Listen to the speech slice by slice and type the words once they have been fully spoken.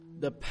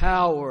the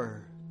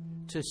power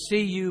to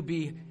see you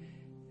be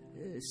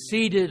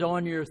seated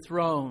on your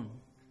throne,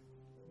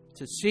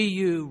 to see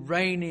you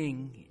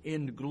reigning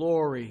in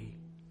glory.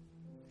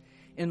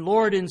 And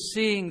Lord, in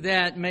seeing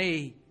that,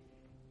 may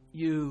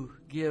you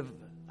give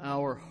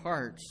our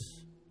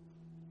hearts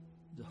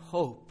the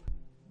hope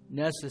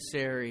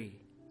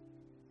necessary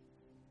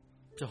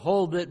to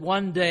hold that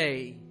one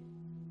day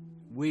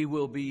we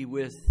will be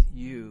with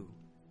you.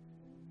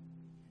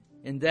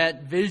 And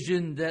that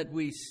vision that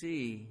we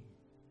see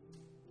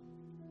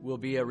will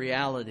be a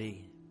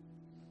reality.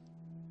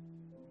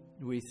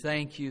 We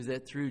thank you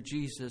that through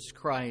Jesus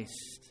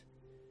Christ,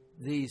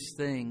 these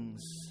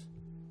things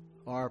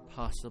are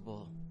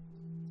possible.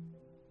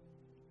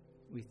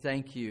 We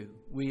thank you.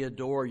 We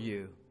adore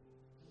you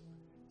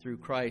through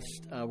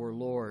Christ our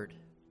Lord.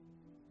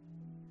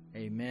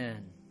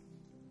 Amen.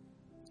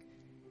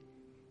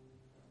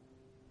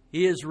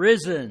 He is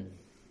risen.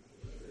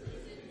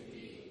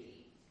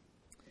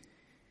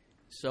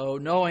 So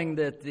knowing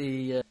that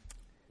the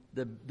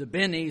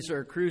bennies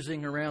are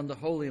cruising around the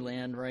Holy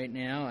Land right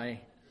now,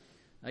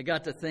 I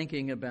got to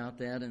thinking about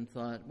that and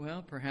thought,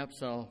 well,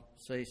 perhaps I'll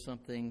say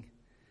something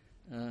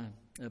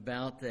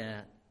about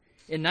that.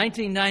 In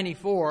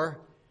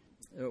 1994,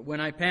 when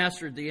I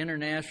pastored the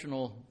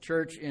International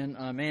Church in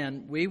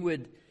Amman, we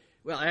would,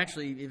 well,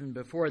 actually even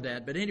before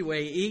that, but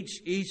anyway,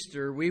 each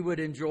Easter we would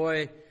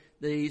enjoy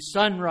the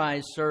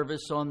sunrise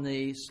service on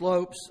the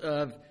slopes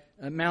of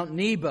Mount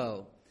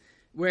Nebo,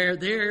 where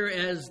there,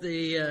 as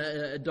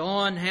the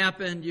dawn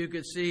happened, you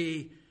could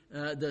see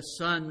the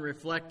sun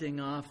reflecting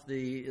off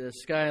the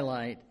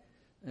skylight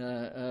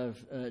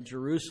of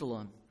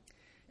Jerusalem.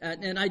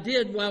 And I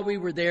did, while we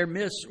were there,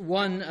 miss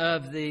one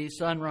of the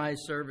sunrise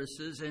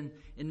services. And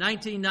in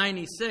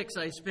 1996,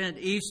 I spent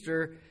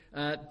Easter,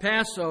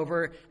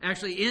 Passover,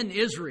 actually in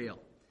Israel,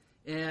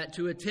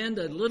 to attend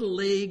a Little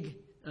League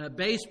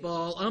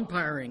baseball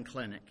umpiring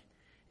clinic.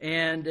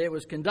 And it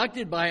was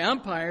conducted by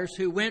umpires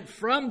who went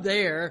from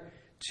there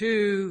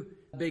to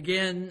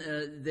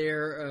begin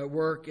their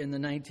work in the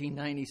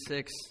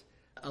 1996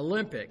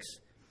 Olympics.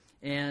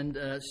 And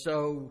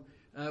so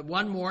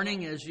one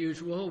morning, as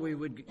usual, we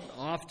would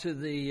off to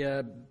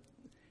the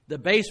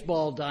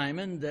baseball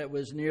diamond that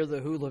was near the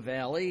Hula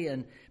Valley.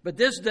 But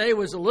this day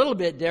was a little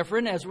bit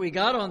different. As we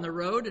got on the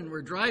road and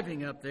were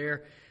driving up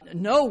there,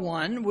 no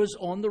one was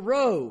on the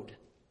road.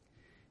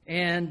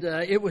 And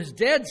it was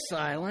dead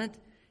silent.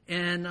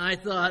 And I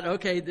thought,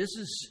 okay, this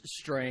is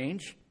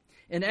strange.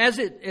 And as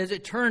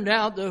it turned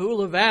out, the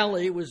Hula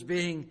Valley was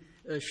being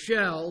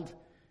shelled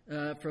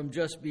from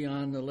just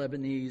beyond the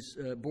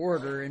Lebanese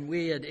border. And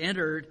we had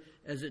entered,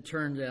 as it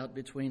turned out,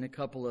 between a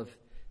couple of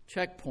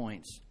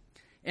checkpoints.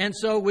 And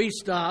so we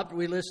stopped.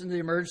 We listened to the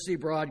emergency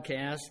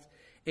broadcast.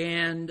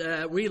 And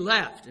we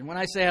left. And when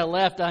I say I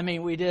left, I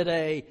mean we did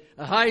a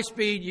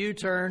high-speed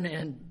U-turn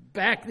and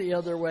back the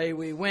other way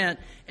we went.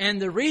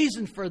 And the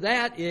reason for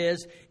that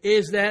is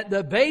that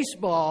the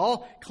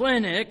baseball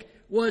clinic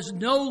was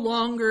no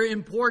longer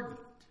important.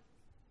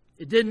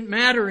 It didn't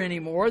matter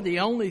anymore. The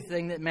only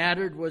thing that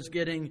mattered was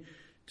getting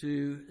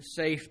to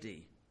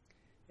safety.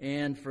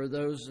 And for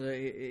those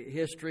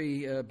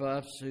history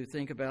buffs who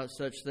think about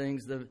such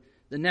things, the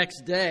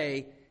next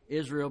day,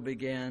 Israel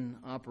began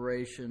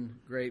Operation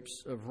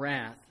Grapes of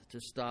Wrath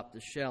to stop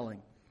the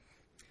shelling.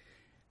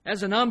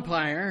 As an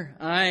umpire,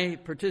 I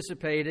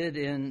participated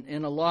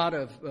in a lot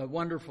of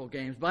wonderful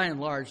games. By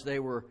and large, they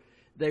were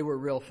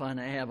real fun.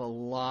 I have a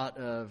lot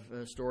of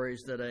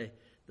stories that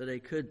I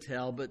could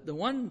tell. But the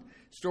one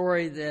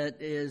story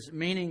that is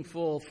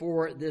meaningful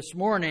for this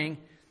morning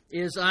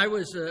is I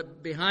was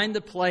behind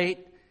the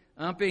plate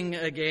umping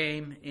a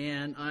game,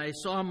 and I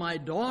saw my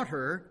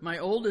daughter, my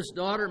oldest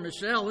daughter,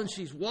 Michelle, and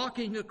she's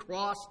walking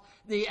across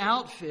the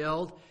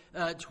outfield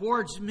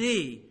towards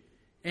me.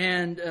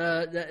 And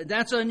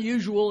that's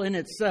unusual in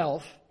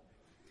itself.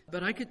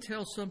 But I could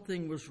tell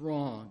something was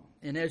wrong.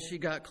 And as she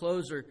got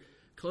closer,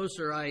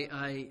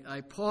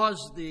 I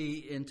paused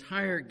the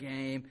entire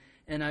game,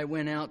 and I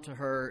went out to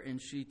her,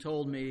 and she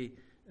told me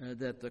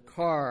that the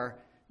car,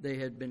 they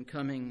had been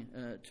coming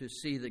to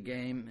see the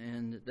game,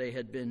 and they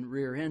had been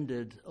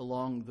rear-ended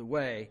along the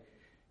way,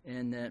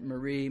 and that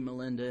Marie,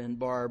 Melinda, and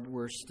Barb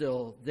were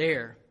still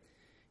there.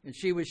 And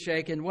she was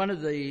shaken. One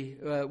of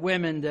the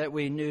women that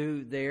we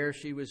knew there,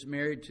 she was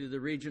married to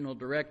the regional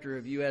director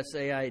of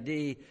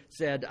USAID,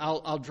 said,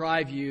 I'll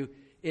drive you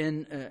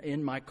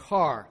in my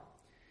car.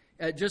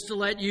 Just to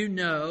let you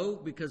know,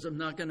 because I'm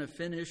not going to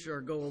finish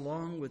or go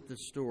along with the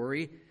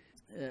story,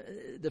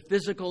 the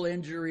physical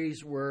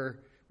injuries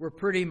were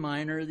pretty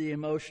minor, the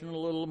emotional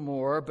a little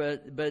more,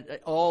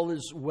 but all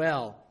is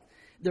well.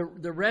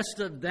 The rest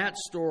of that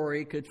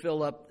story could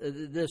fill up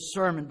this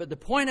sermon. But the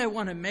point I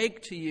want to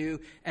make to you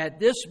at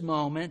this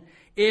moment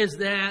is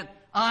that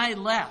I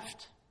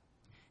left.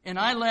 And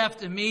I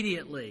left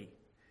immediately.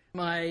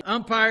 My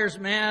umpire's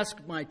mask,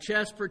 my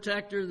chest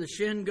protector, the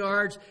shin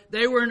guards,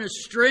 they were in a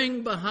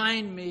string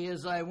behind me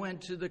as I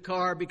went to the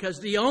car because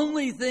the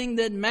only thing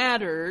that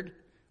mattered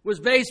was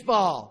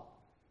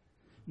baseball.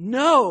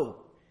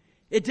 No,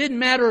 It didn't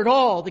matter at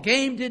all. The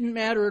game didn't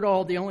matter at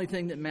all. The only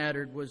thing that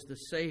mattered was the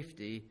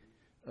safety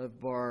of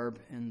Barb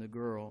and the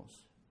girls.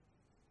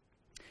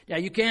 Now,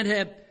 you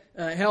can't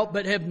help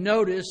but have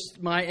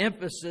noticed my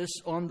emphasis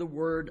on the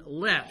word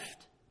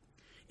left.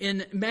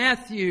 In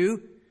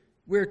Matthew,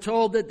 we're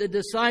told that the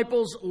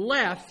disciples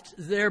left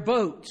their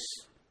boats.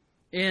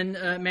 In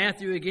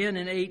Matthew again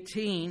in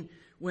 18,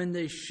 when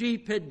the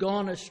sheep had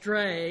gone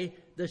astray,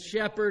 the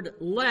shepherd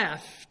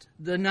left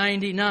the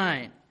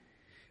 99.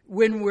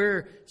 When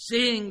we're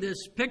seeing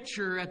this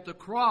picture at the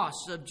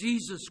cross of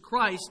Jesus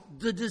Christ,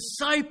 the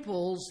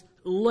disciples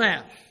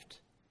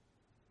left.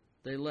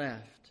 They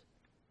left.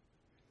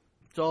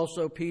 It's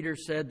also, Peter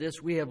said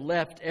this, we have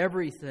left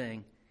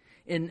everything.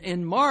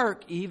 In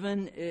Mark,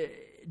 even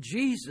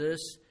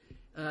Jesus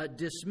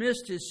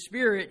dismissed his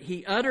spirit.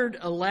 He uttered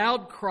a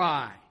loud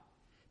cry.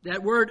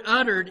 That word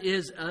uttered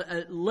is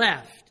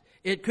left.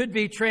 It could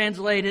be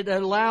translated, a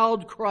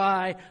loud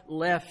cry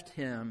left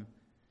him,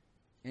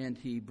 and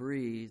he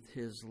breathed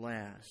his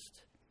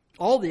last.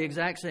 All the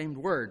exact same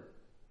word.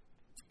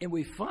 And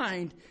we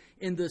find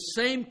in the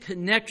same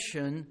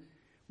connection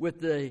with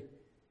the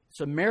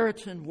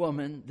Samaritan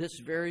woman this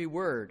very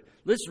word.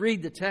 Let's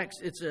read the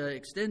text. It's an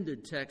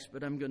extended text,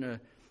 but I'm going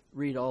to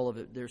read all of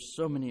it. There's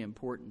so many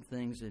important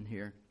things in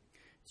here.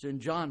 It's in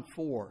John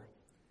 4,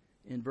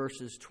 in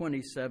verses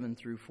 27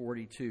 through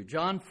 42.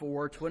 John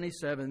 4,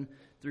 27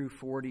 through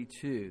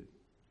 42.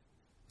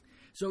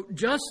 So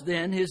just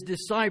then his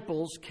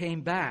disciples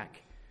came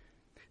back.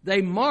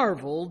 They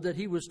marveled that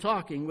he was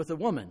talking with a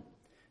woman.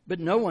 But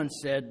no one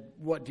said,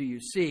 "What do you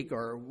seek?"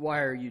 or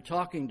 "Why are you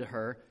talking to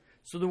her?"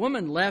 So the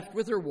woman left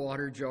with her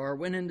water jar,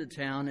 went into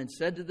town, and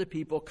said to the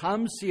people,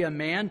 "Come see a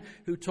man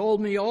who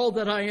told me all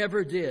that I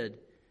ever did.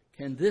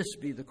 Can this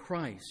be the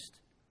Christ?"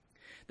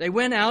 They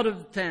went out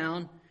of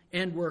town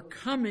and were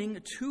coming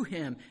to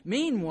him.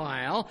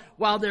 Meanwhile,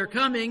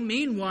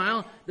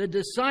 the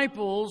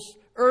disciples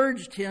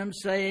urged him,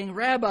 saying,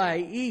 "Rabbi,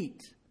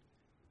 eat."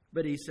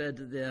 But he said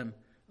to them,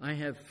 "I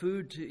have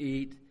food to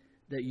eat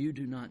that you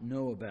do not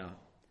know about."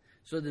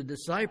 So the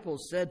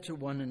disciples said to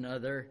one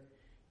another,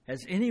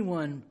 "Has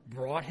anyone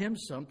brought him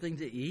something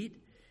to eat?"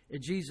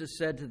 And Jesus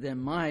said to them,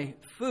 "My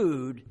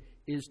food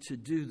is to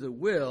do the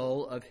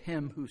will of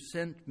him who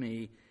sent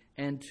me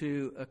and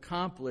to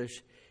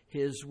accomplish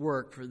his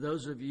work." For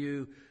those of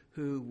you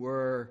who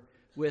were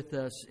with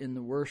us in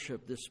the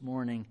worship this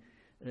morning,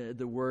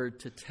 the word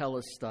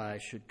tetelestai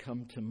should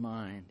come to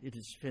mind. It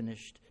is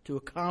finished, to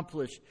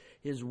accomplish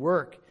his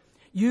work.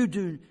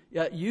 Do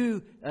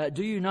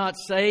you not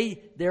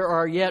say, "There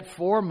are yet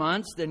 4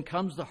 months, then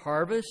comes the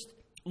harvest"?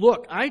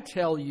 Look, I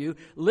tell you,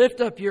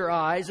 lift up your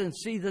eyes and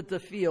see that the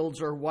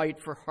fields are white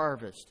for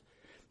harvest.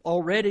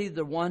 Already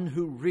the one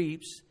who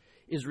reaps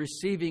is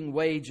receiving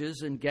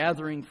wages and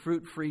gathering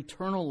fruit for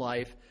eternal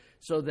life,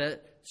 so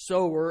that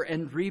sower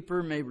and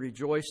reaper may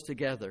rejoice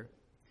together.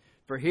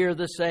 For here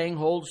the saying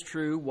holds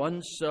true,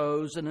 one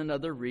sows and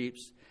another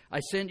reaps.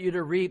 I sent you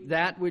to reap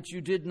that which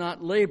you did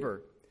not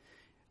labor.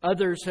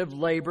 Others have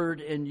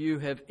labored, and you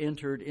have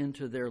entered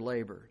into their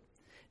labor.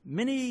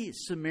 Many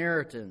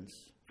Samaritans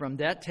from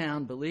that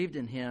town believed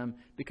in him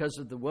because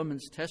of the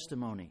woman's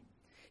testimony.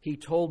 He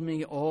told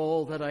me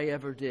all that I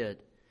ever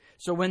did.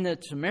 So when the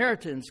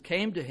Samaritans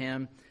came to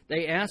him,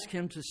 they asked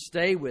him to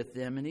stay with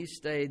them, and he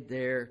stayed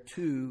there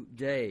 2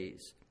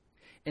 days.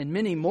 And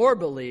many more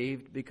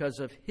believed because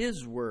of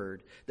his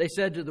word. They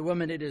said to the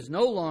woman, "It is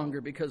no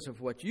longer because of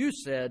what you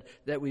said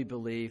that we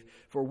believe,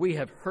 for we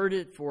have heard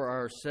it for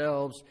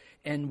ourselves,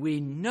 and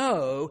we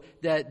know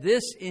that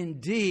this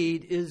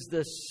indeed is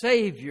the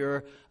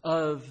Savior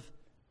of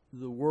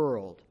the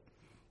world."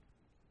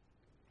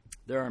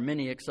 There are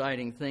many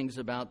exciting things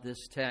about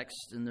this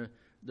text and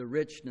the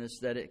richness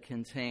that it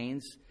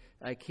contains.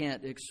 I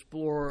can't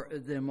explore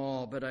them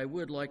all, but I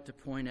would like to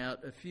point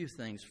out a few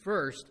things.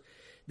 First,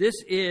 this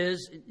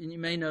is, and you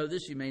may know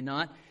this, you may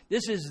not,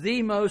 this is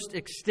the most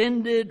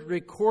extended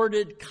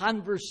recorded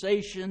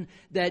conversation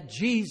that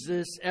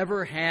Jesus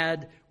ever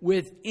had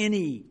with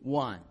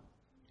anyone.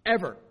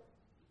 Ever.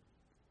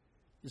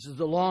 This is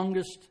the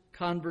longest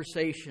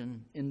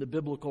conversation in the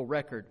biblical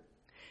record.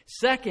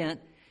 Second,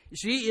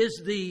 she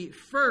is the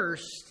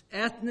first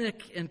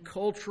ethnic and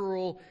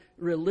cultural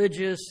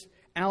religious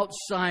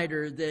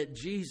outsider that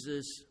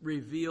Jesus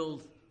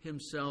revealed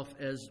himself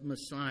as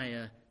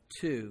Messiah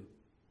to.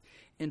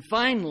 And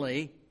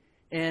finally,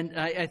 and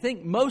I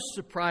think most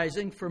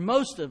surprising for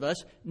most of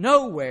us,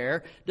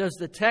 nowhere does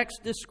the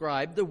text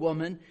describe the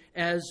woman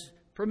as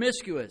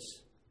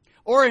promiscuous,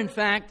 or in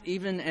fact,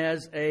 even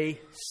as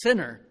a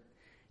sinner.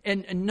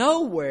 And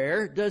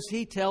nowhere does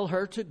he tell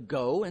her to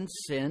go and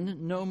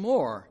sin no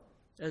more,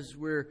 as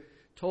we're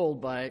told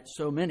by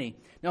so many.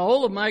 Now,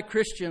 all of my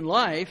Christian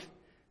life,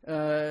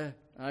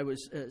 I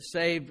was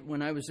saved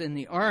when I was in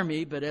the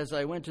Army, but as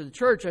I went to the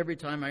church, every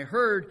time I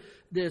heard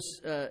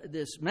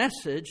this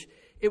message,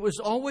 it was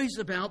always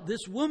about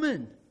this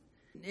woman.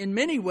 In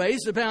many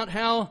ways, about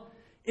how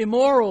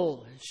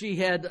immoral she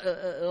had,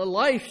 a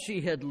life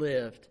she had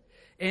lived.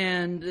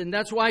 And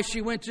that's why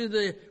she went to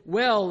the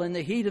well in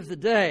the heat of the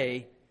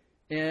day.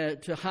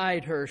 to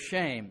hide her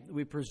shame.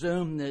 We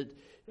presume that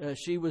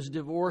she was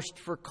divorced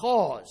for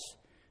cause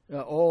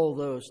all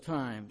those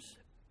times.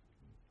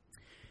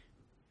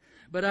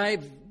 But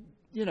I've,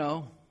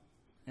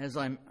 as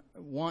I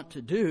want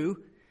to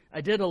do,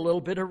 I did a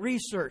little bit of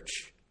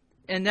research.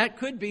 And that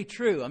could be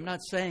true. I'm not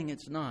saying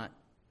it's not.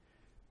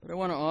 But I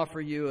want to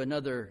offer you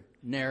another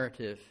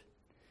narrative.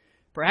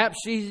 Perhaps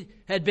she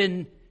had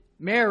been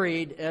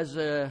married as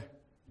a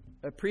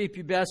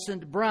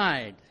prepubescent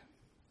bride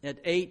at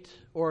 8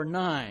 or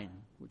 9,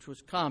 which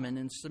was common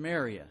in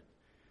Samaria.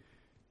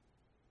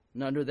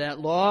 And under that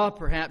law,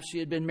 perhaps she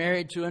had been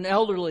married to an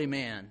elderly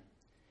man.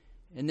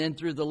 And then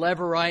through the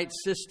Levirate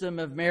system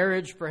of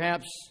marriage,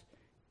 perhaps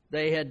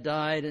they had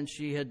died and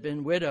she had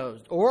been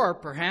widowed. Or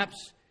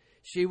perhaps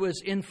she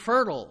was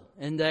infertile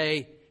and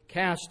they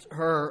cast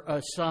her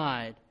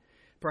aside.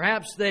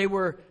 Perhaps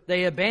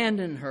they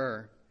abandoned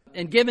her.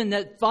 And given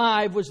that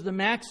 5 was the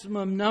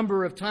maximum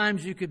number of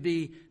times you could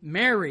be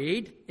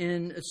married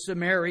in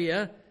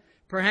Samaria,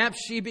 perhaps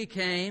she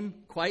became,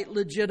 quite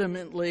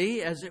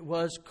legitimately, as it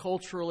was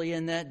culturally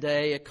in that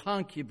day, a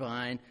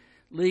concubine,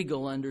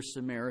 legal under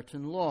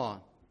Samaritan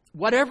law.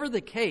 Whatever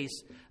the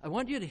case, I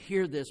want you to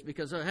hear this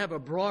because I have a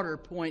broader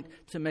point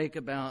to make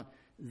about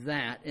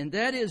that. And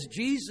that is,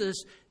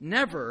 Jesus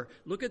never,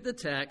 look at the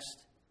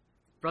text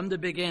from the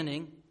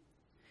beginning,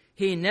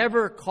 He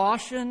never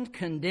cautioned,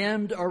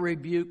 condemned, or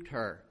rebuked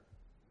her.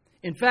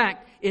 In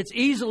fact, it's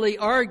easily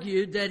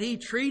argued that He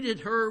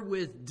treated her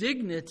with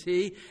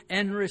dignity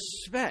and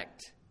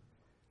respect.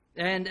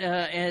 And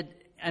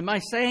am I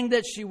saying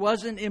that she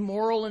wasn't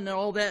immoral and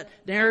all that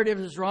narrative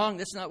is wrong?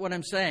 That's not what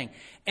I'm saying.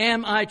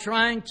 Am I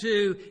trying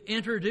to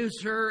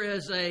introduce her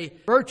as a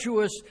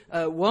virtuous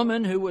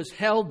woman who was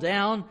held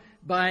down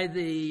by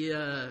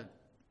the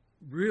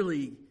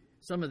really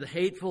some of the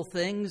hateful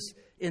things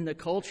in the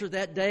culture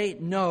that day?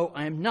 No,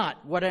 I'm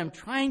not. What I'm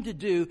trying to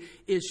do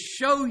is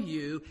show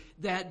you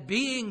that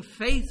being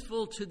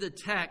faithful to the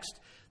text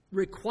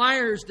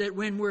requires that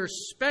when we're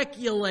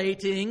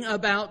speculating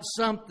about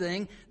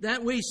something,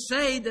 that we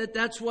say that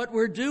that's what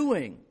we're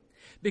doing.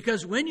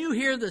 Because when you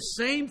hear the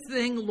same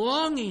thing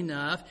long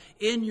enough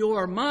in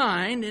your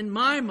mind, in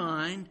my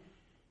mind,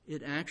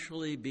 it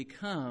actually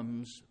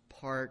becomes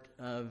part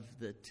of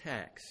the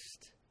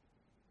text.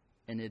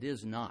 And it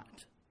is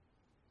not.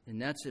 And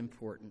that's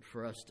important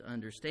for us to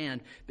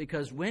understand,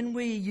 because when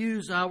we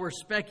use our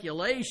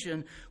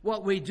speculation,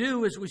 what we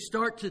do is we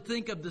start to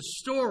think of the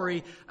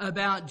story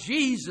about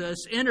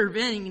Jesus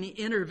intervening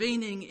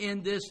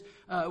in this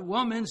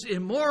woman's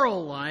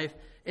immoral life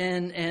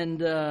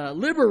and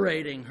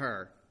liberating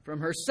her from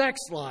her sex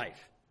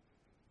life.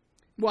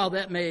 While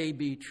that may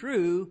be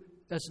true,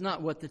 that's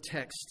not what the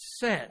text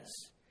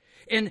says.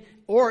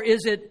 Or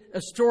is it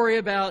a story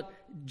about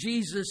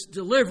Jesus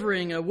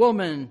delivering a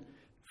woman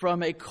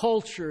from a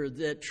culture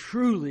that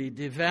truly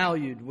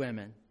devalued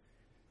women?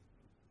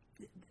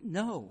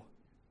 No.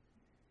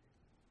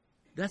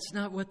 That's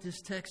not what this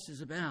text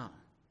is about.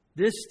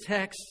 This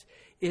text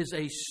is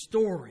a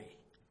story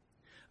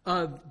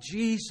of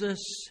Jesus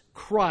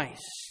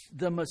Christ,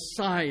 the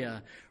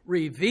Messiah,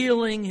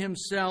 revealing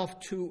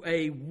Himself to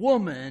a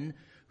woman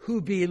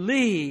who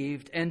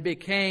believed and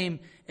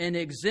became an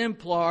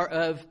exemplar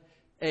of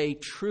a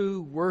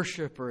true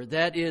worshiper,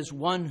 that is,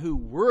 one who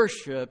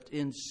worshiped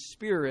in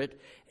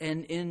spirit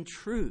and in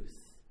truth.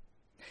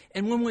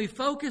 And when we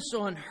focus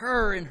on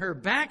her and her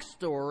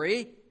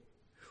backstory,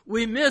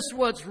 we miss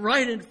what's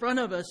right in front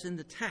of us in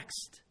the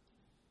text.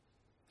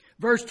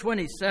 Verse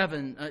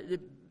 27,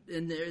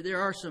 and there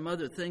are some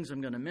other things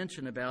I'm going to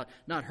mention about,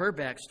 not her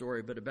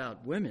backstory, but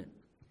about women.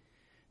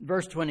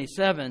 Verse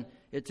 27,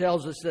 it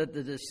tells us that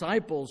the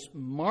disciples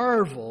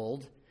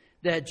marveled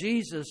that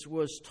Jesus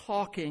was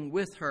talking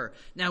with her.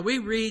 Now, we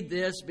read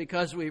this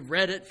because we've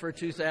read it for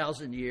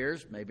 2,000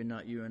 years. Maybe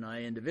not you and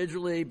I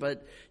individually,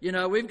 but,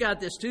 we've got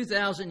this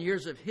 2,000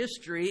 years of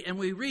history, and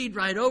we read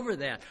right over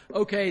that.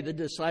 Okay, the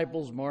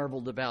disciples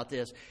marveled about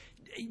this.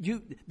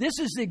 This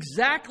is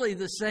exactly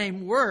the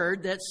same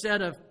word that's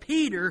said of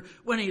Peter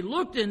when he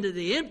looked into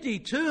the empty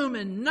tomb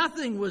and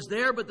nothing was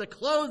there but the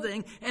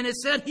clothing, and it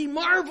said he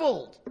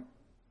marveled.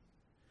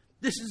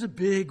 This is a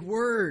big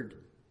word.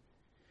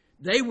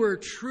 They were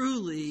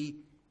truly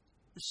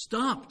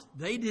stumped.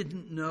 They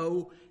didn't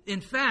know. In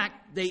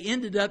fact, they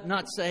ended up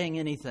not saying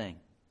anything,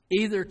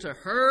 either to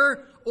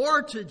her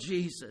or to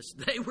Jesus.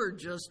 They were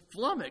just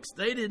flummoxed.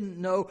 They didn't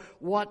know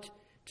what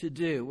to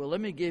do. Well,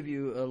 let me give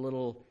you a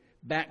little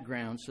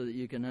background so that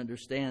you can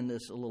understand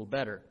this a little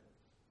better.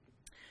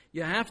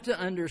 You have to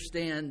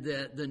understand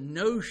that the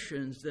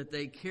notions that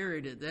they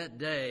carried at that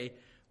day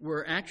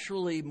were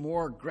actually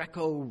more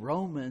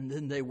Greco-Roman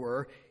than they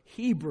were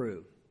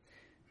Hebrew.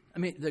 I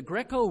mean, the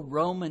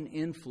Greco-Roman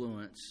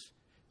influence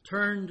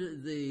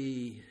turned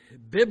the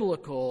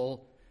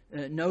biblical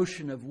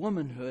notion of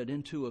womanhood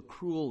into a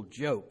cruel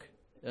joke.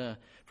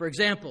 For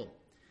example,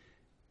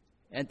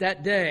 at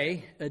that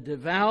day, a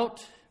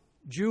devout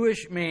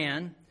Jewish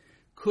man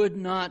could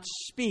not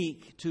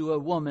speak to a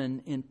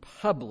woman in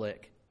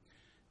public,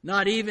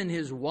 not even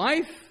his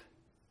wife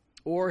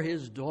or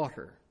his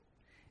daughter.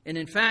 And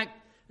in fact,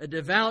 a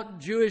devout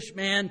Jewish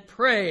man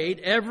prayed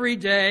every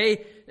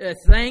day,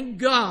 thank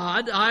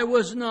God I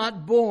was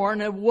not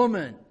born a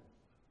woman.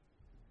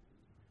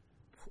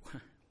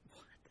 What?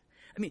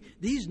 I mean,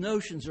 these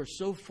notions are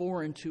so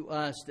foreign to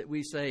us that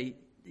we say,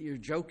 you're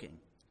joking.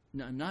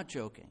 No, I'm not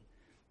joking.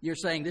 You're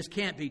saying this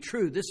can't be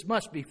true. This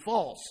must be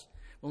false.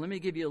 Well, let me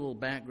give you a little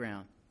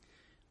background.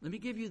 Let me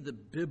give you the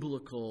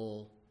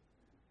biblical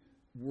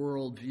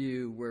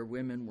worldview where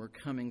women were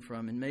coming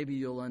from, and maybe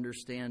you'll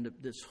understand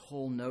this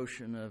whole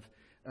notion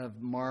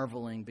of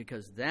marveling,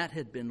 because that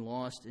had been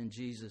lost in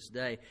Jesus'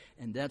 day.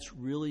 And that's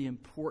really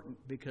important,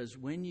 because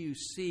when you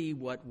see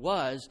what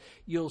was,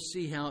 you'll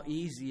see how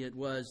easy it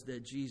was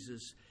that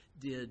Jesus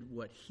did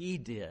what he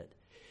did.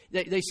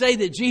 They say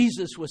that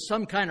Jesus was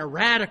some kind of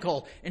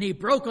radical and he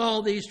broke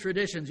all these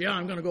traditions. Yeah,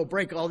 I'm going to go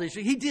break all these.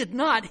 He did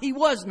not. He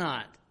was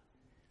not.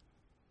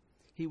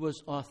 He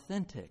was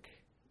authentic.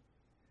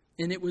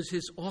 And it was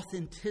his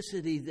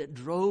authenticity that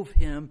drove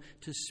him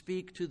to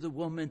speak to the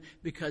woman,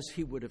 because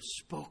he would have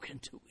spoken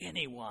to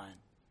anyone.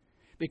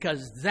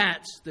 Because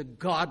that's the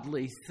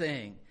godly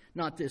thing,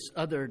 not this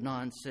other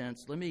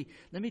nonsense. Let me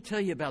tell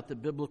you about the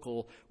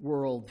biblical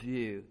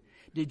worldview.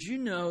 Did you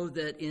know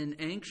that in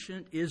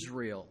ancient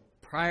Israel,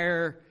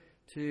 prior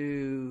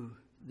to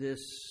this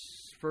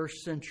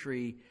first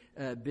century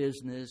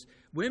business,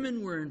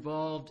 women were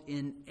involved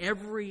in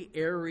every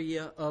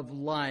area of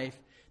life.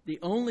 The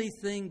only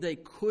thing they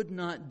could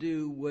not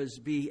do was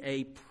be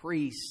a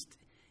priest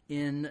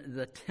in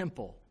the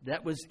temple.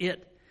 That was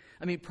it.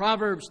 I mean,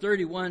 Proverbs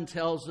 31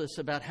 tells us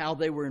about how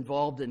they were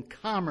involved in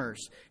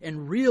commerce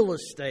and real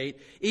estate,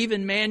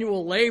 even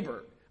manual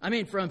labor. I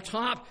mean, from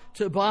top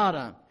to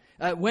bottom.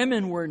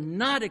 Women were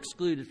not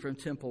excluded from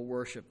temple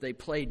worship. They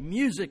played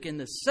music in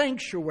the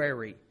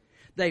sanctuary.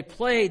 They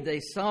played, they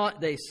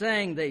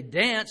sang, they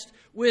danced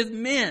with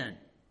men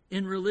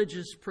in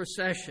religious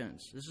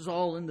processions. This is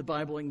all in the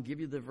Bible. I can give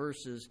you the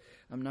verses.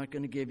 I'm not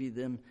going to give you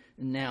them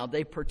now.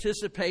 They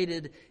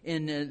participated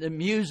in the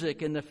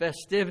music and the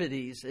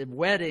festivities at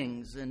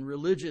weddings and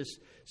religious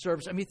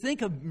service. I mean,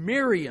 think of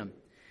Miriam.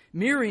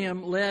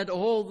 Miriam led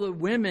all the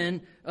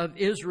women of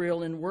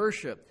Israel in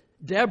worship.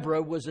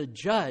 Deborah was a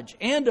judge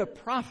and a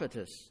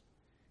prophetess.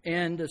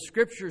 And the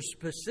scriptures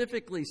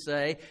specifically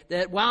say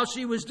that while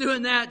she was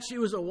doing that, she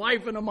was a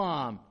wife and a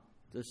mom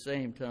at the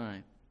same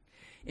time.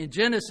 In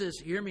Genesis,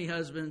 hear me,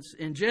 husbands,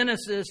 in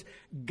Genesis,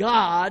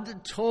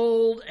 God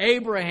told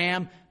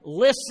Abraham,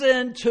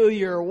 listen to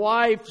your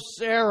wife,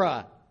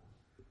 Sarah.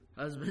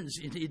 Husbands,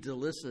 you need to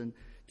listen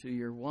to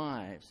your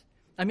wives.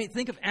 I mean,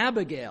 think of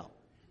Abigail.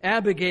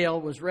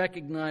 Abigail was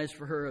recognized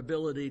for her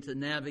ability to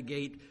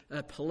navigate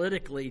a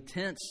politically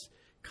tense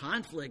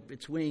conflict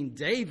between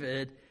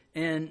David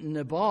and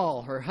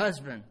Nabal, her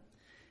husband.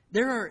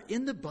 There are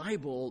in the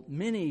Bible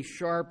many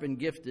sharp and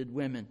gifted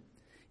women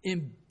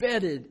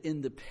embedded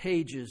in the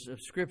pages of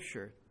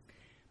Scripture.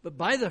 But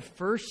by the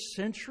first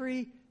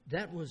century,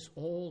 that was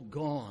all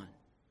gone.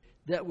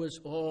 That was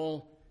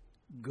all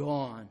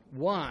gone.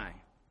 Why?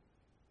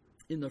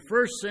 In the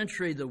first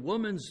century, the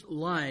woman's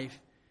life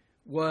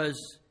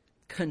was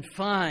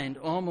confined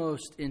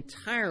almost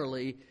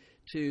entirely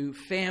to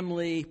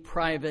family,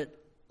 private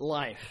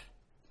life.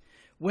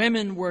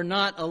 Women were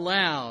not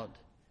allowed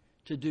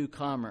to do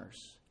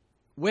commerce.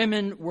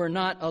 Women were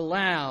not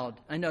allowed.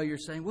 I know you're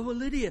saying, well,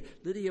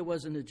 Lydia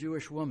wasn't a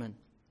Jewish woman.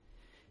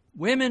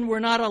 Women were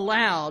not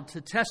allowed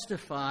to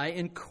testify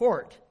in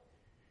court.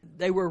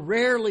 They were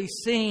rarely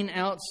seen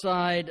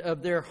outside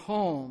of their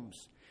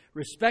homes.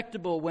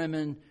 Respectable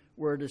women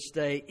were to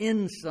stay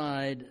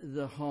inside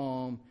the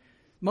home.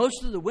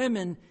 Most of the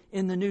women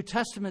in the New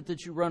Testament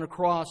that you run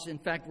across, in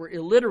fact, were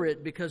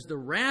illiterate because the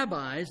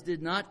rabbis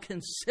did not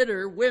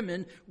consider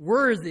women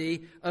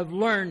worthy of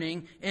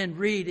learning and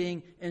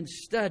reading and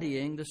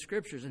studying the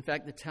Scriptures. In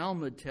fact, the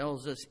Talmud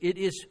tells us it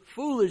is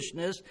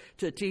foolishness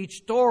to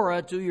teach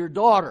Torah to your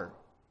daughter.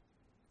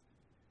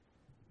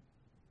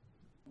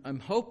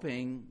 I'm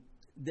hoping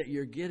that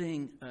you're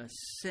getting a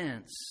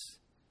sense,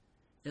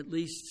 at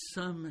least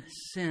some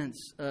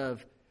sense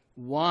of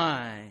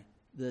why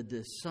the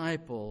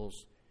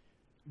disciples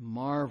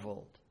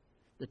marveled.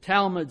 The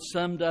Talmud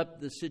summed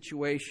up the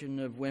situation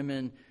of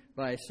women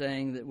by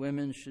saying that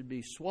women should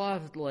be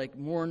swathed like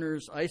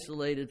mourners,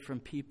 isolated from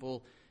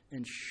people,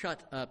 and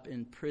shut up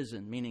in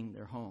prison, meaning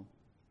their home.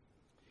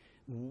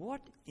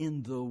 What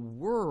in the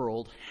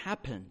world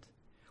happened?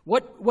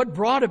 What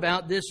brought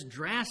about this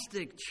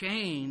drastic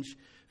change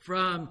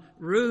from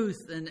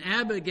Ruth and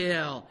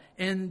Abigail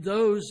and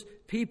those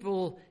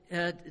people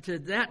to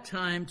that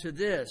time to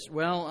this?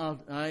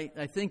 Well,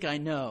 I think I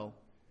know.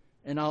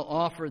 And I'll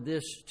offer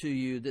this to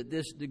you, that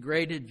this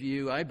degraded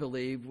view, I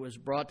believe, was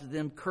brought to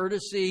them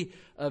courtesy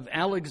of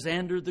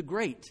Alexander the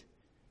Great.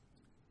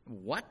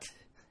 What?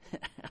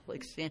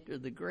 Alexander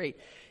the Great.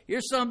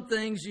 Here's some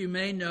things you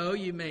may know,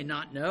 you may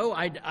not know.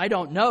 I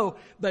don't know.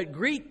 But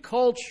Greek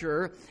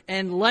culture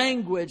and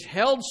language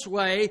held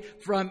sway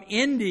from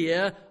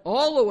India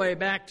all the way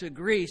back to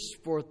Greece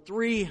for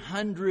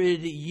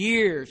 300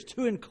 years,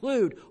 to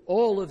include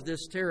all of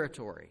this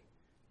territory.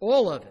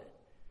 All of it.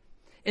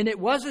 And it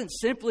wasn't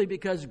simply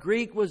because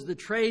Greek was the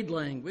trade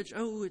language.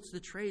 Oh, it's the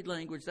trade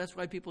language. That's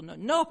why people know.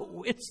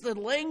 No, it's the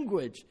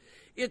language.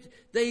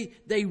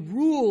 They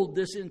ruled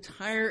this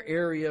entire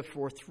area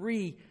for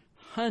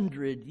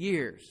 300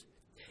 years.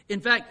 In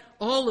fact,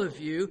 all of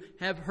you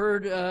have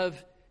heard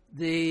of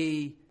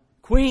the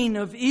Queen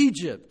of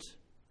Egypt,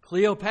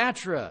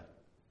 Cleopatra.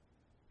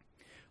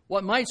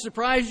 What might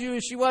surprise you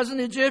is she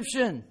wasn't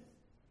Egyptian.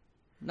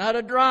 Not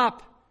a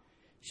drop.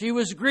 She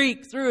was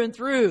Greek through and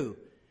through.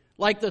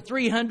 Like the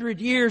 300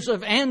 years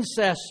of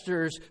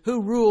ancestors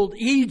who ruled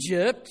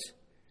Egypt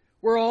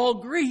were all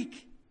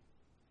Greek.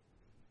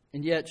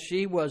 And yet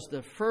she was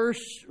the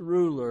first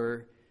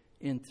ruler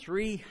in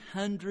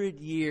 300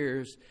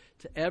 years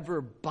to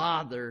ever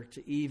bother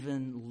to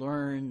even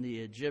learn the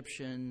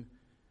Egyptian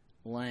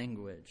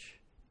language.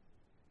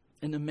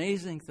 An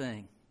amazing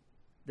thing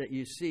that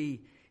you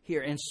see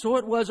here. And so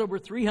it was over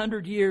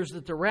 300 years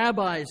that the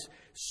rabbis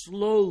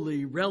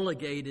slowly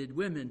relegated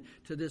women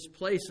to this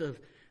place of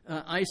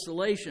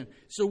isolation.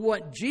 So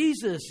what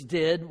Jesus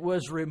did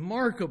was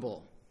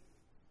remarkable,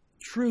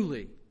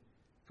 truly,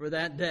 for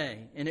that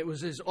day. And it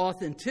was his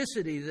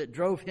authenticity that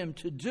drove him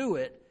to do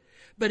it.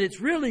 But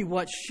it's really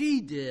what she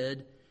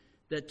did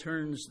that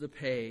turns the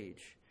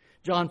page.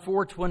 John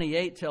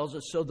 4:28 tells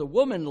us, so the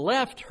woman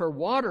left her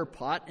water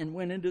pot and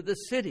went into the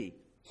city.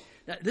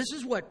 Now, this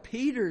is what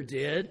Peter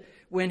did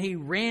when he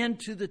ran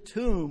to the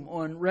tomb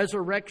on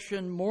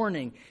resurrection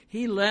morning.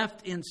 He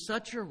left in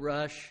such a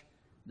rush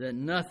that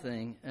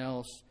nothing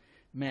else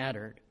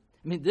mattered.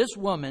 I mean, this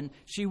woman,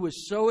 she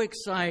was so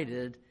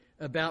excited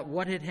about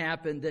what had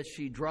happened that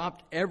she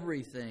dropped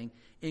everything,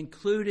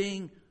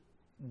 including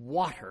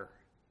water,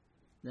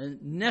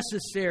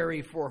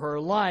 necessary for her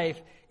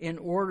life, in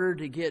order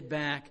to get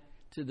back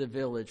to the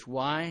village.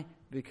 Why?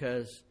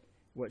 Because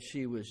what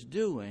she was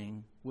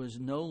doing was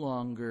no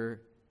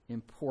longer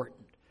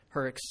important.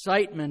 Her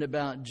excitement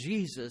about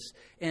Jesus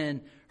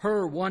and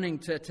her wanting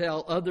to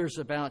tell others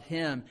about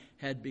him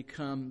had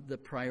become the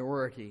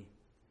priority.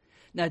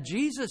 Now,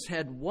 Jesus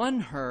had won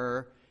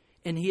her,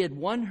 and he had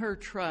won her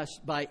trust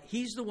by,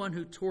 he's the one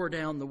who tore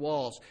down the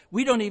walls.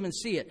 We don't even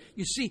see it.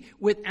 You see,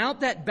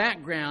 without that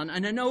background,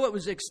 and I know it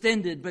was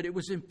extended, but it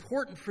was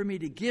important for me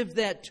to give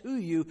that to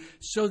you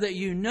so that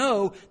you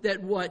know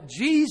that what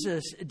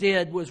Jesus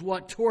did was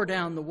what tore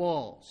down the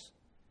walls.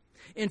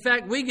 In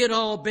fact, we get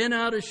all bent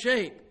out of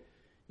shape.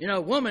 You know,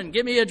 woman,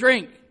 give me a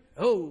drink.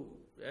 Oh,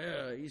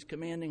 he's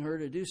commanding her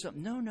to do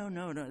something.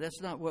 No.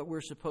 That's not what we're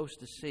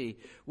supposed to see.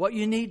 What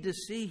you need to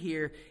see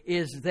here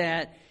is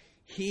that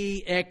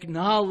he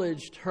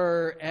acknowledged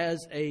her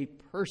as a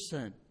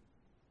person.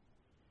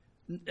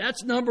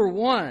 That's number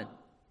one.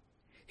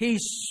 He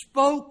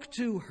spoke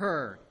to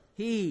her.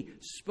 He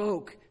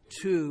spoke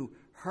to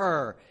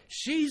her.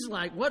 She's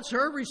like, what's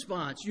her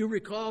response? You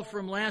recall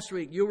from last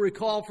week. You'll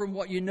recall from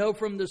what you know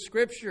from the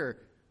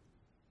scripture.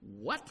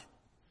 What?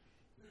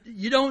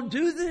 You don't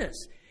do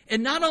this.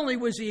 And not only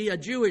was he a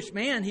Jewish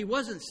man, he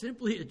wasn't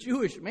simply a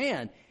Jewish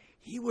man.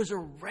 He was a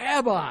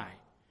rabbi.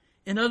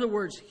 In other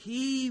words,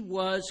 he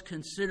was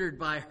considered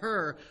by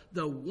her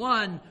the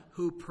one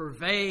who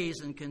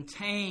purveys and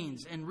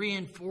contains and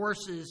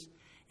reinforces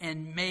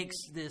and makes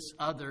this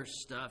other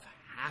stuff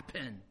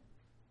happen.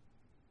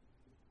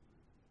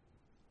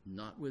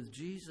 Not with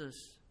Jesus.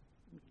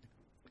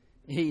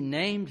 He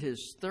named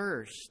his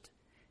thirst,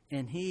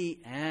 and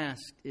he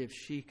asked if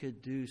she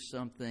could do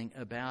something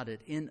about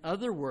it. In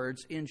other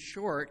words, in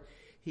short,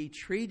 he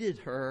treated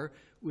her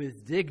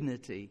with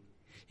dignity.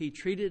 He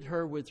treated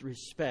her with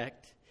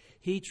respect.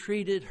 He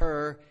treated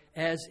her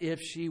as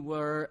if she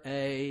were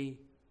a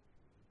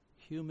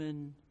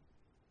human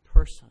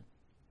person.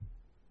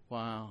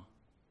 Wow.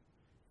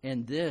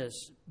 And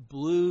this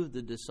blew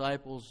the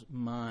disciples'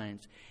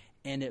 minds,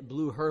 and it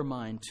blew her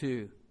mind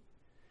too.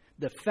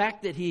 The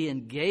fact that he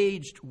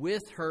engaged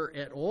with her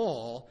at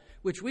all,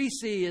 which we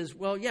see as,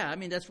 well, yeah, I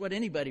mean, that's what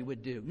anybody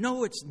would do.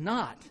 No, it's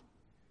not.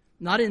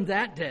 Not in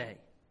that day.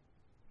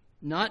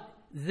 Not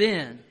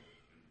then.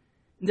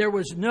 There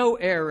was no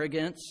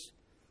arrogance.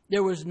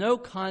 There was no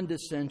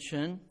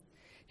condescension.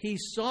 He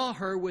saw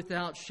her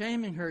without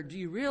shaming her. Do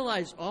you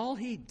realize all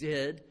he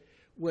did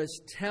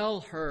was tell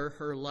her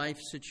her life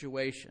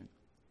situation?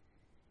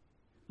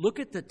 Look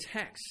at the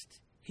text.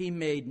 He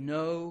made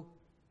no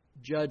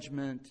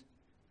judgment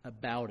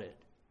about it.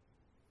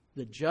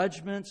 The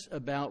judgments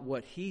about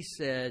what he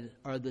said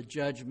are the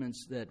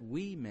judgments that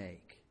we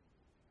make.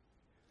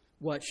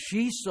 What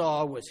she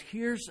saw was,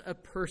 here's a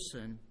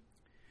person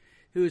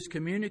who is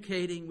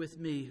communicating with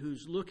me,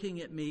 who's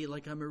looking at me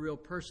like I'm a real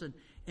person,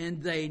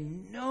 and they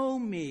know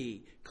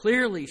me.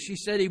 Clearly, she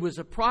said he was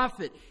a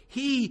prophet.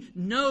 He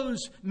knows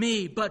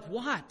me, but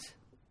what?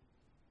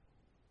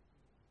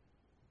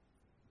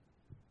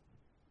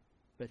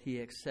 But he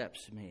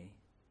accepts me.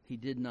 He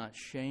did not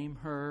shame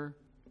her.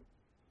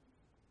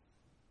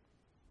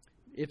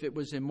 If it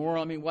was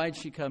immoral, I mean, why'd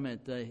she come in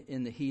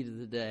the heat of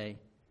the day?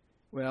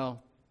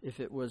 Well, if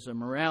it was a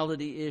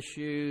morality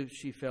issue,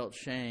 she felt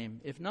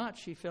shame. If not,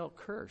 she felt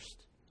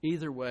cursed.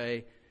 Either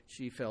way,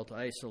 she felt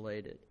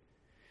isolated.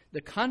 The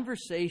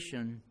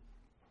conversation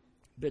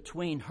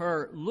between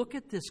her. Look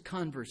at this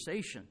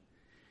conversation.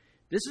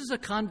 This is a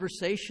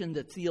conversation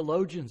that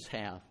theologians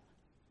have.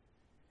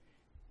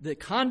 The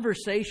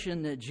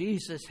conversation that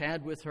Jesus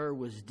had with her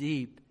was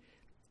deep.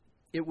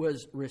 It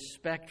was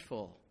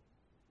respectful.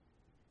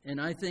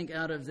 And I think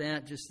out of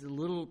that, just a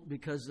little,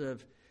 because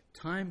of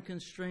time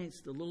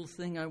constraints, the little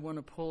thing I want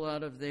to pull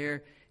out of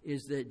there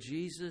is that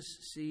Jesus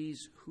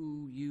sees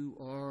who you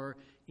are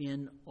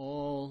in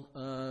all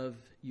of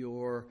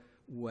your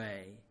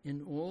way,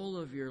 in all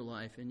of your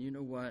life. And you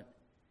know what?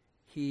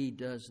 He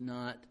does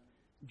not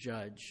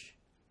judge.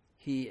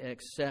 He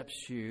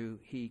accepts you.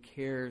 He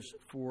cares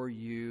for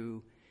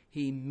you.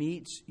 He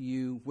meets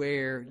you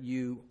where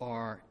you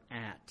are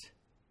at.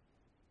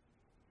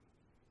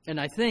 And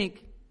I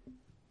think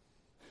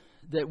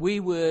that we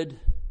would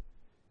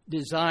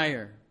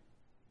desire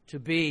to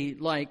be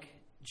like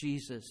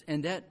Jesus,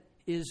 and that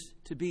is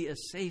to be a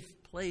safe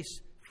place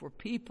for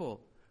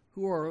people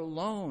who are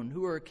alone,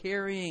 who are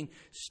carrying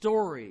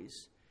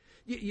stories.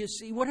 You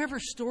see, whatever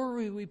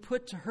story we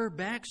put to her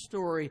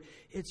backstory,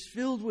 it's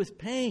filled with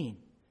pain.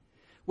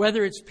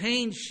 Whether it's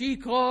pain she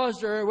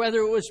caused or whether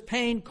it was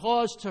pain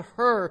caused to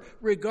her,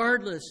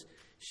 regardless,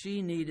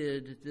 she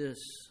needed this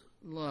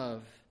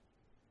love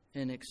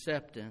and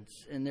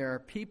acceptance. And there are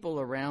people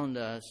around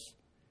us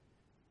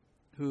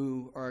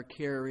who are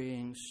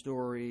carrying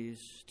stories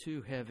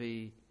too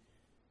heavy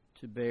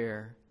to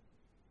bear.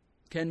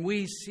 Can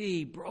we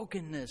see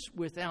brokenness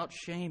without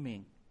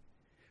shaming,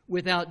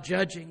 without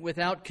judging,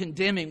 without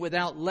condemning,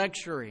 without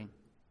lecturing?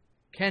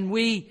 Can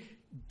we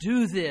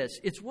do this?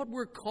 It's what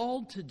we're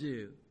called to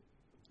do.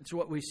 It's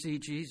what we see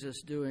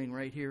Jesus doing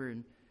right here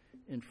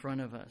in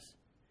front of us.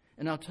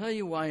 And I'll tell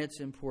you why it's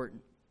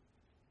important.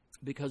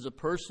 Because a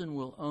person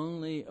will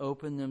only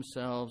open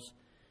themselves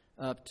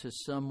up to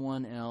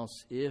someone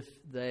else if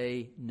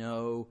they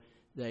know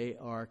they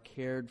are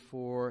cared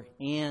for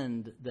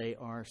and they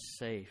are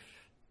safe.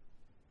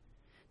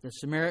 The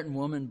Samaritan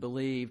woman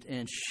believed,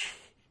 and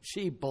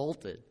she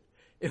bolted.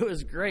 It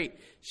was great.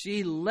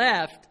 She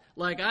left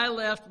like I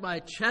left my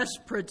chest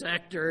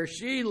protector.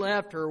 She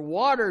left her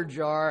water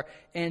jar,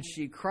 and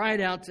she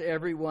cried out to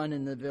everyone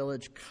in the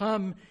village,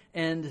 "Come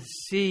and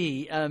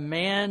see a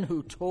man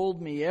who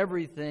told me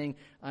everything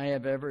I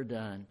have ever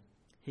done.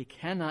 He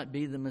cannot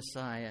be the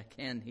Messiah,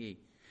 can he?"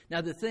 Now,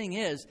 the thing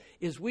is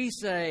we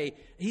say,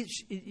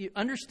 you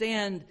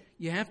understand,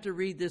 you have to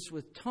read this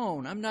with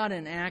tone. I'm not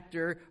an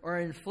actor or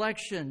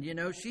inflection. You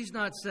know, she's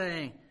not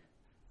saying,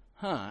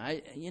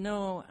 I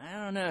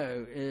don't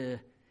know.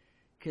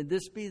 Could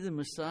this be the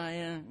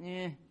Messiah?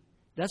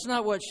 That's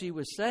not what she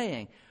was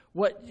saying.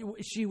 What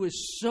she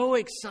was so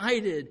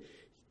excited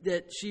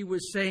that she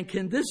was saying,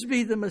 can this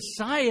be the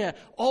Messiah?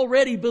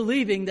 Already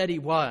believing that he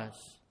was.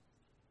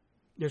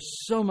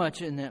 There's so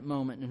much in that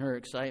moment in her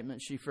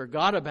excitement. She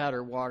forgot about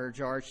her water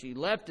jar. She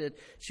left it.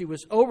 She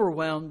was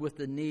overwhelmed with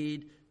the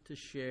need to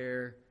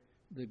share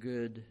the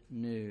good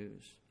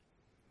news.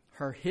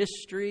 Her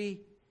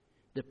history,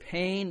 the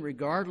pain,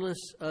 regardless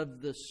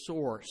of the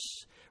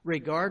source,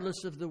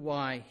 regardless of the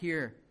why,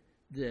 hear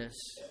this,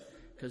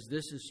 because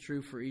this is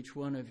true for each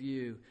one of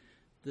you.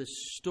 The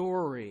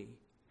story,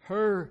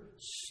 her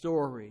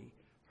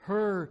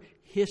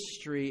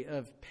history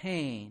of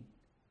pain,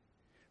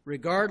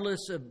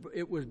 regardless of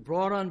it was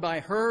brought on by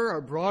her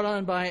or brought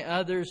on by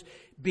others,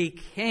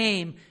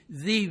 became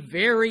the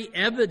very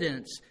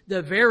evidence,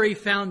 the very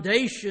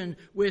foundation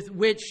with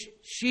which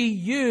she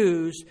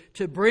used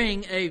to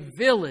bring a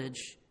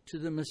village to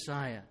the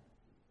Messiah.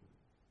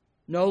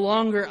 No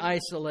longer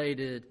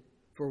isolated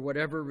for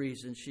whatever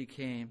reason she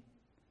came.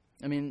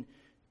 I mean,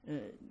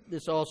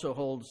 this also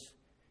holds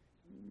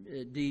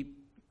deep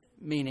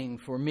meaning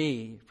for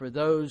me, for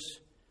those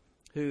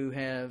who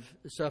have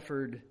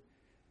suffered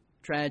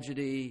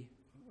tragedy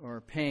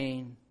or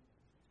pain.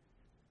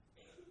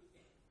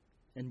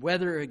 And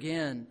whether,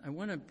 again, I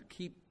want to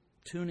keep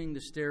tuning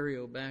the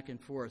stereo back and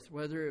forth,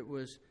 whether it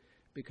was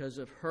because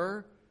of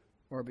her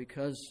or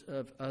because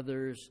of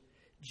others,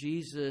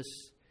 Jesus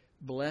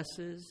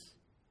blesses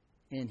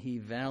and he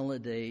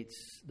validates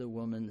the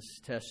woman's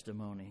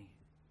testimony.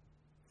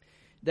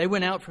 They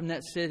went out from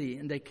that city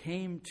and they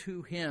came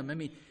to him. I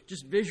mean,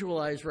 just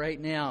visualize right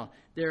now.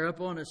 They're up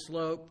on a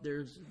slope.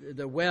 There's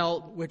the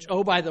well, which,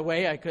 oh, by the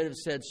way, I could have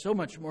said so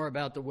much more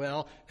about the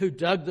well. Who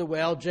dug the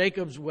well?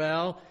 Jacob's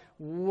well.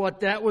 What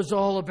that was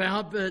all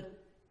about. But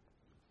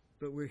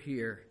we're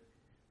here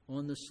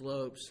on the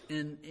slopes.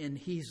 And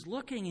he's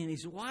looking and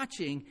he's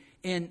watching.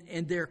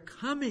 And they're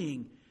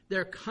coming.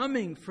 They're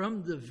coming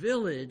from the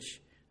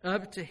village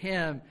up to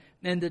him.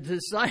 And the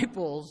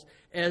disciples,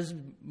 as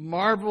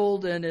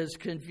marveled and as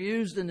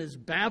confused and as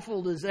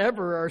baffled as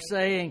ever, are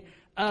saying,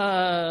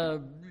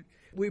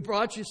 we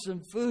brought you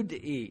some food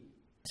to eat.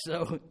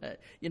 So,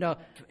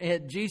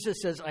 and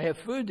Jesus says, I have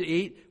food to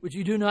eat, which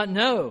you do not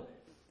know.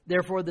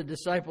 Therefore, the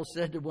disciples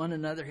said to one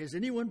another, has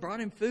anyone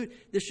brought him food?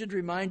 This should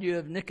remind you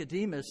of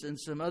Nicodemus and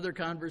some other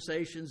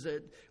conversations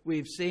that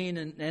we've seen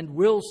and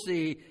will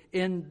see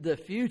in the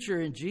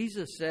future. And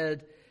Jesus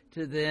said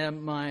to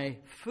them, my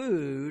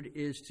food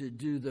is to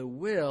do the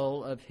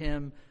will of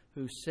him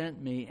who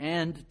sent me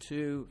and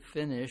to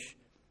finish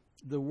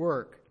the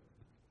work.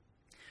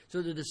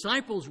 So the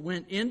disciples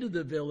went into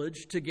the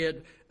village to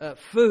get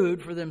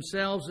food for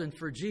themselves and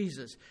for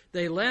Jesus.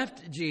 They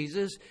left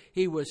Jesus.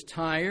 He was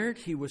tired.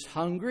 He was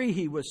hungry.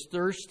 He was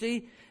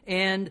thirsty.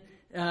 And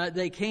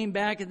they came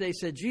back and they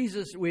said,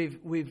 Jesus,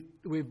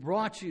 we've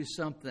brought you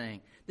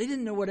something. They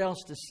didn't know what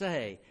else to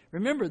say.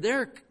 Remember,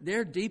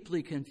 they're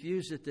deeply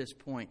confused at this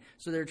point.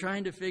 So they're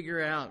trying to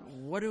figure out,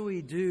 what do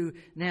we do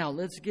now?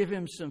 Let's give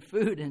him some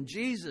food. And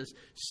Jesus,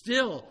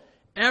 still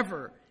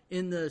ever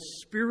in the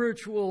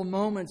spiritual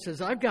moment,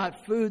 says, I've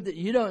got food that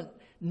you don't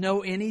know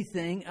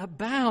anything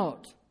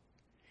about.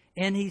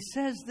 And he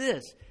says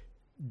this,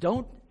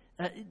 don't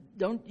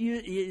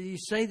you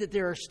say that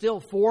there are still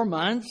 4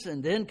 months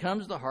and then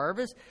comes the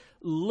harvest?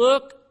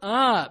 Look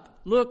up.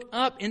 Look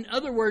up. In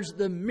other words,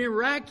 the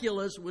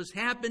miraculous was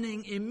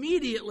happening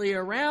immediately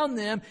around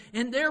them,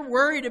 and they're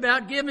worried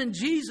about giving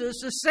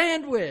Jesus a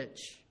sandwich.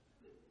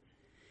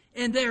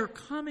 And they're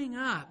coming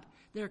up.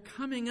 They're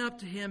coming up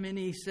to him, and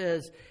he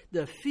says,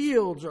 the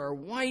fields are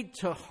white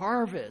to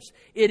harvest.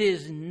 It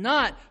is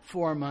not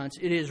 4 months.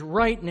 It is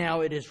right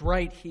now. It is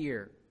right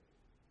here.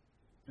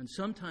 And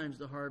sometimes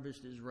the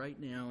harvest is right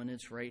now, and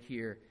it's right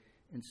here.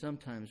 And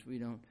sometimes we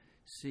don't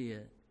see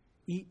it.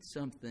 Eat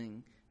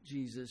something,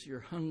 Jesus.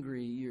 You're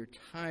hungry. You're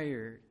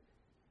tired.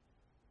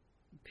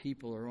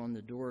 People are on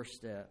the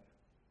doorstep.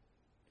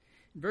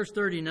 In verse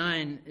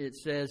 39, it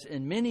says,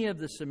 and many of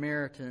the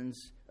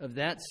Samaritans of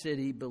that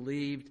city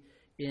believed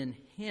in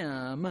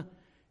him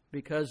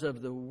because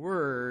of the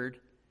word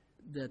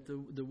that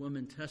the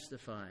woman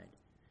testified.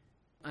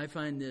 I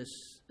find this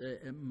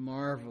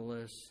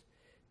marvelous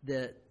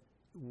that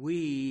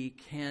we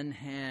can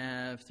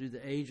have, through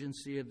the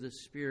agency of the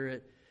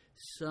Spirit,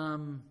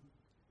 some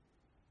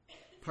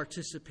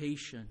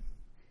participation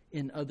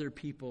in other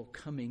people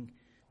coming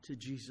to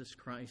Jesus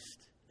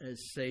Christ as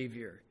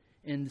Savior.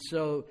 And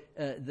so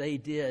they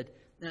did.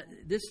 Now,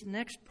 this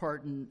next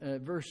part in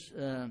verse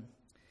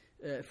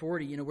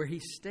 40, where he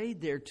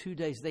stayed there 2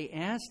 days, they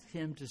asked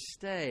him to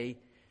stay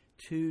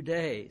 2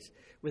 days.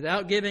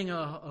 Without giving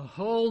a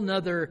whole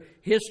nother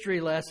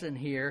history lesson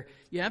here,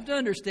 you have to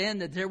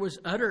understand that there was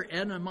utter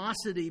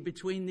animosity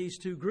between these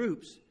two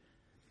groups.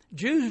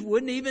 Jews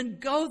wouldn't even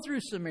go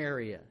through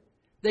Samaria.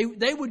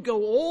 They would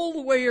go all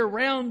the way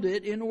around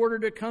it in order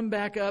to come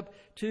back up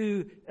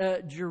to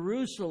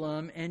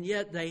Jerusalem, and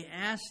yet they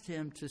asked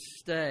him to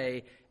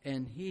stay,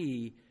 and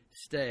he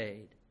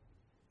stayed.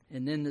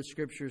 And then the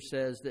scripture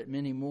says that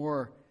many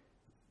more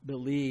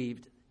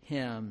believed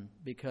him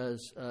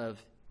because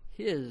of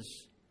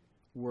his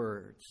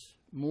words,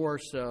 more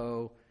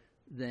so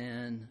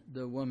than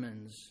the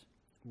woman's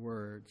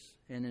words.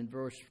 And in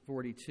verse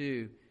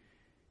 42,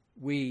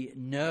 we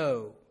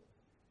know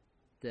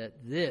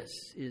that this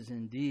is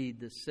indeed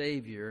the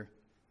Savior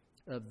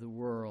of the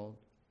world.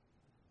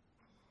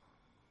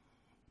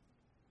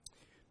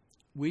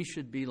 We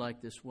should be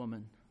like this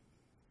woman.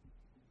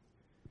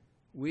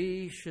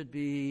 We should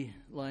be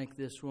like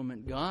this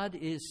woman. God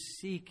is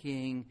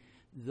seeking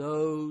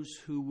those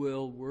who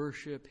will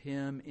worship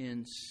him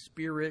in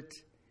spirit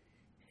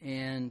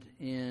and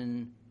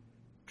in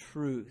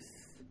truth.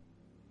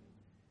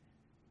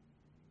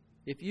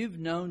 If you've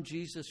known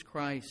Jesus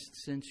Christ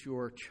since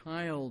your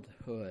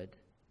childhood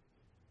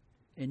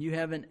and you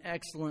have an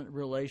excellent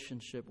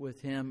relationship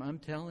with him, I'm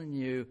telling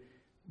you,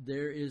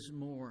 there is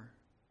more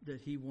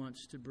that he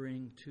wants to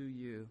bring to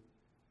you.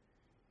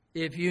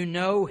 If you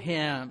know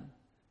him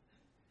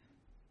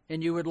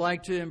and you would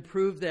like to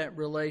improve that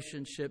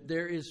relationship,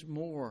 there is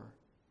more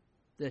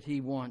that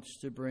he wants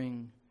to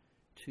bring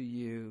to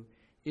you.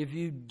 If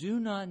you do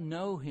not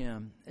know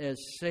him as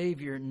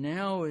Savior,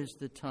 now is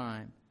the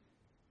time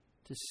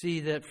to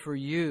see that for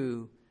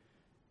you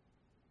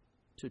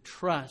to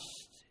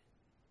trust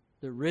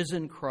the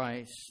risen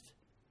Christ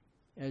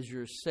as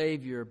your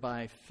Savior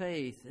by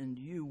faith, and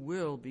you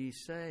will be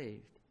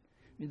saved.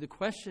 I mean, the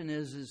question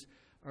is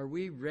are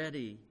we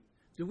ready?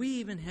 Do we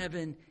even have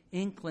an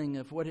inkling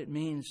of what it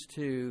means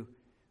to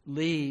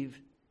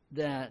leave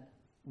that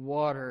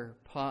water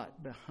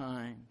pot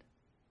behind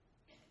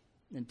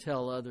and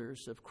tell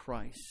others of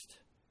Christ?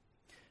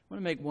 I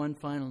want to make one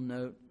final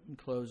note in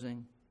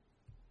closing,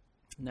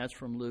 and that's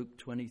from Luke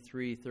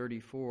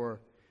 23:34.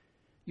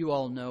 You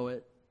all know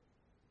it.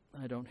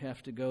 I don't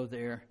have to go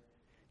there.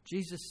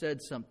 Jesus said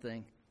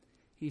something.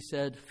 He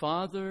said,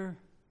 Father,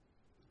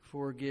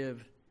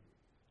 forgive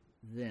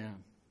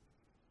them.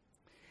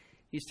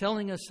 He's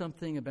telling us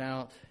something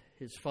about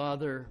his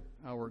Father,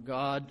 our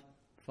God.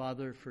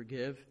 Father,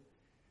 forgive.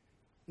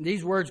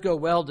 These words go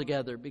well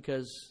together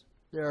because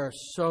there are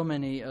so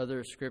many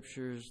other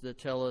scriptures that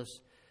tell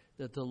us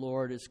that the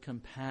Lord is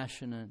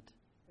compassionate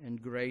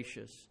and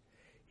gracious.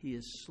 He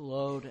is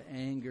slow to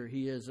anger.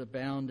 He is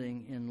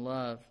abounding in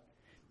love.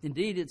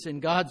 Indeed, it's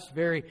in God's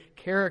very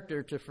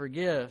character to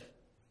forgive.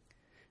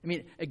 I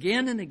mean,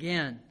 again and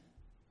again,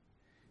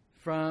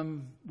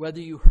 from whether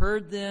you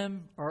heard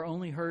them or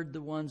only heard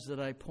the ones that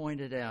I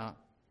pointed out,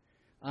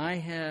 I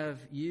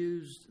have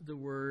used the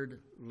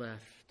word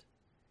left.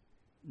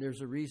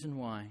 There's a reason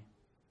why.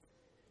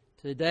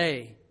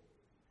 Today,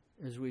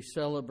 as we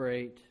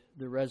celebrate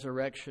the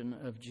resurrection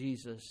of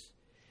Jesus,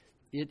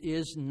 it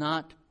is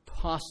not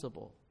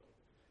possible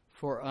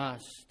for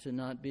us to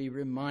not be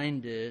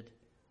reminded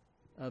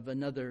of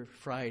another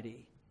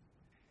Friday,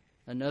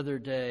 another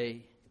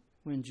day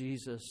when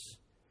Jesus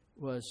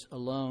was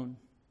alone,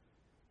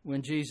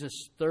 when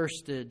Jesus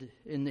thirsted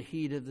in the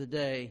heat of the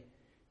day,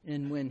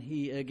 and when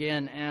he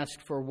again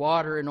asked for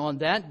water. And on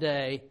that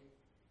day,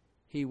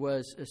 he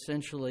was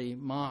essentially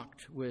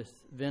mocked with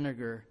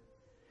vinegar.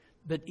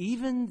 But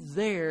even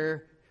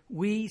there,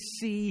 we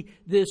see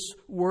this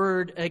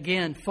word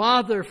again.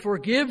 Father,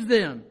 forgive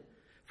them,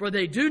 for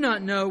they do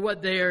not know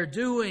what they are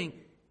doing.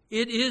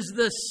 It is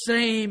the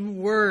same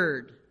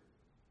word,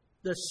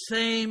 the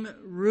same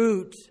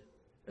root,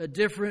 a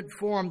different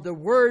form. The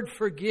word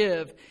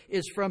forgive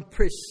is from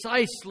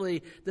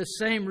precisely the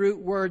same root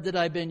word that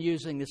I've been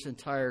using this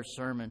entire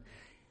sermon.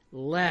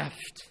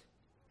 Left.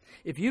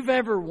 If you've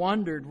ever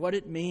wondered what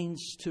it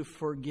means to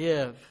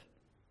forgive,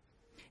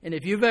 and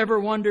if you've ever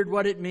wondered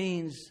what it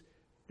means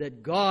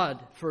that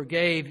God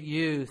forgave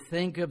you,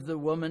 think of the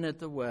woman at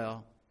the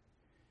well.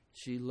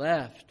 She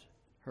left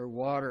her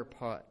water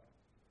pot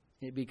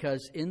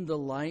because in the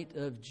light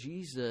of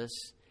Jesus,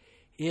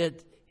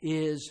 it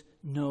is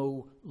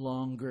no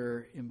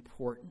longer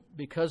important.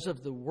 Because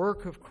of the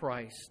work of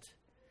Christ,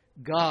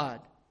 God,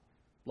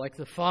 like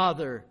the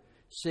Father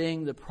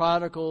seeing the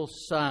prodigal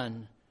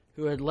son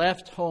who had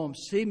left home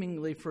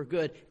seemingly for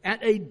good,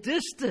 at a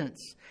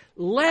distance,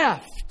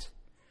 left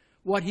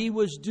what he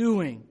was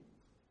doing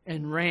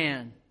and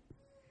ran.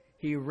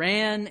 He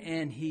ran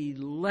and he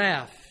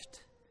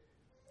left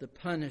the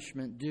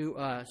punishment due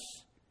us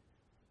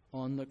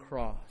on the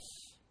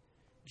cross.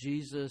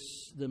 Jesus,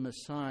 the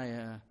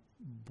Messiah,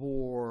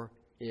 bore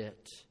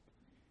it.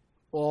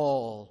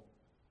 All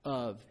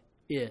of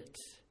it.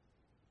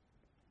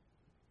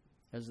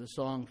 As the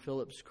song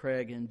Phillips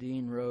Craig and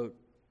Dean wrote,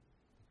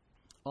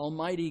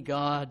 Almighty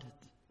God,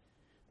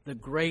 the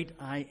great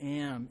I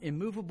am,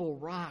 immovable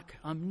rock,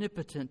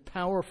 omnipotent,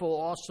 powerful,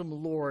 awesome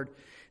Lord,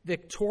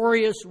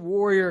 victorious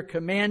warrior,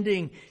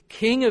 commanding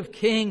King of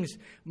kings,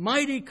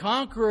 mighty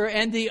conqueror,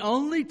 and the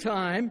only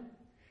time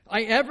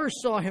I ever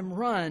saw him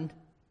run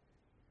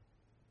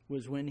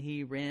was when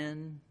he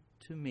ran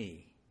to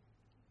me.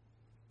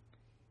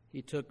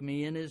 He took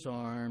me in his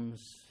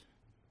arms,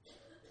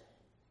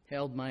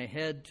 held my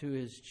head to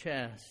his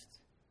chest,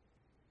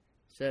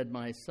 said,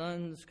 my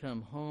sons,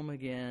 come home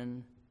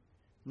again,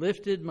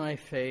 lifted my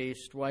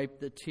face, wiped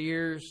the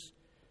tears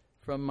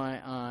from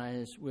my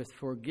eyes. With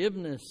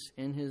forgiveness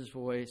in his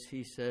voice,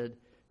 he said,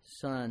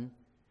 son,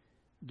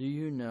 do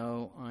you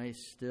know I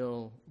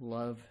still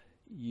love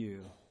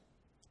you?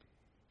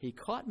 He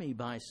caught me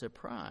by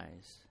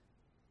surprise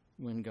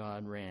when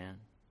God ran.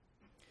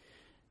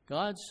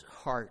 God's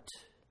heart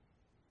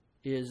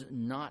is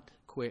not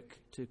quick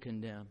to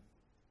condemn.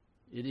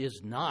 It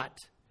is not.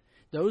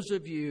 Those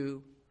of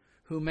you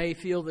who may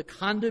feel the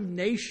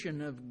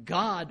condemnation of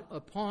God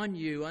upon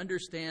you,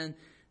 understand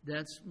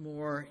that's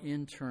more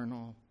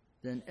internal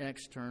than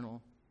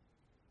external.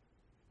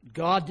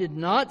 God did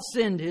not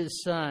send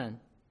his Son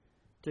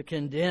to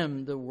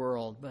condemn the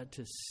world, but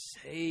to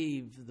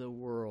save the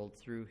world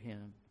through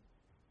him.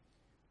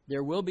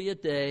 There will be a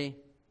day,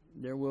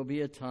 there will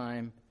be a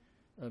time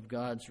of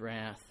God's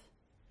wrath,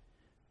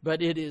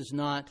 but it is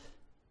not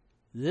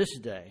this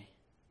day.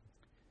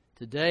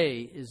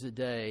 Today is a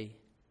day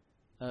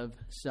of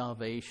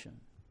salvation.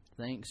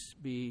 Thanks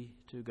be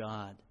to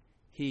God.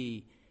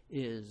 He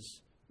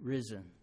is risen.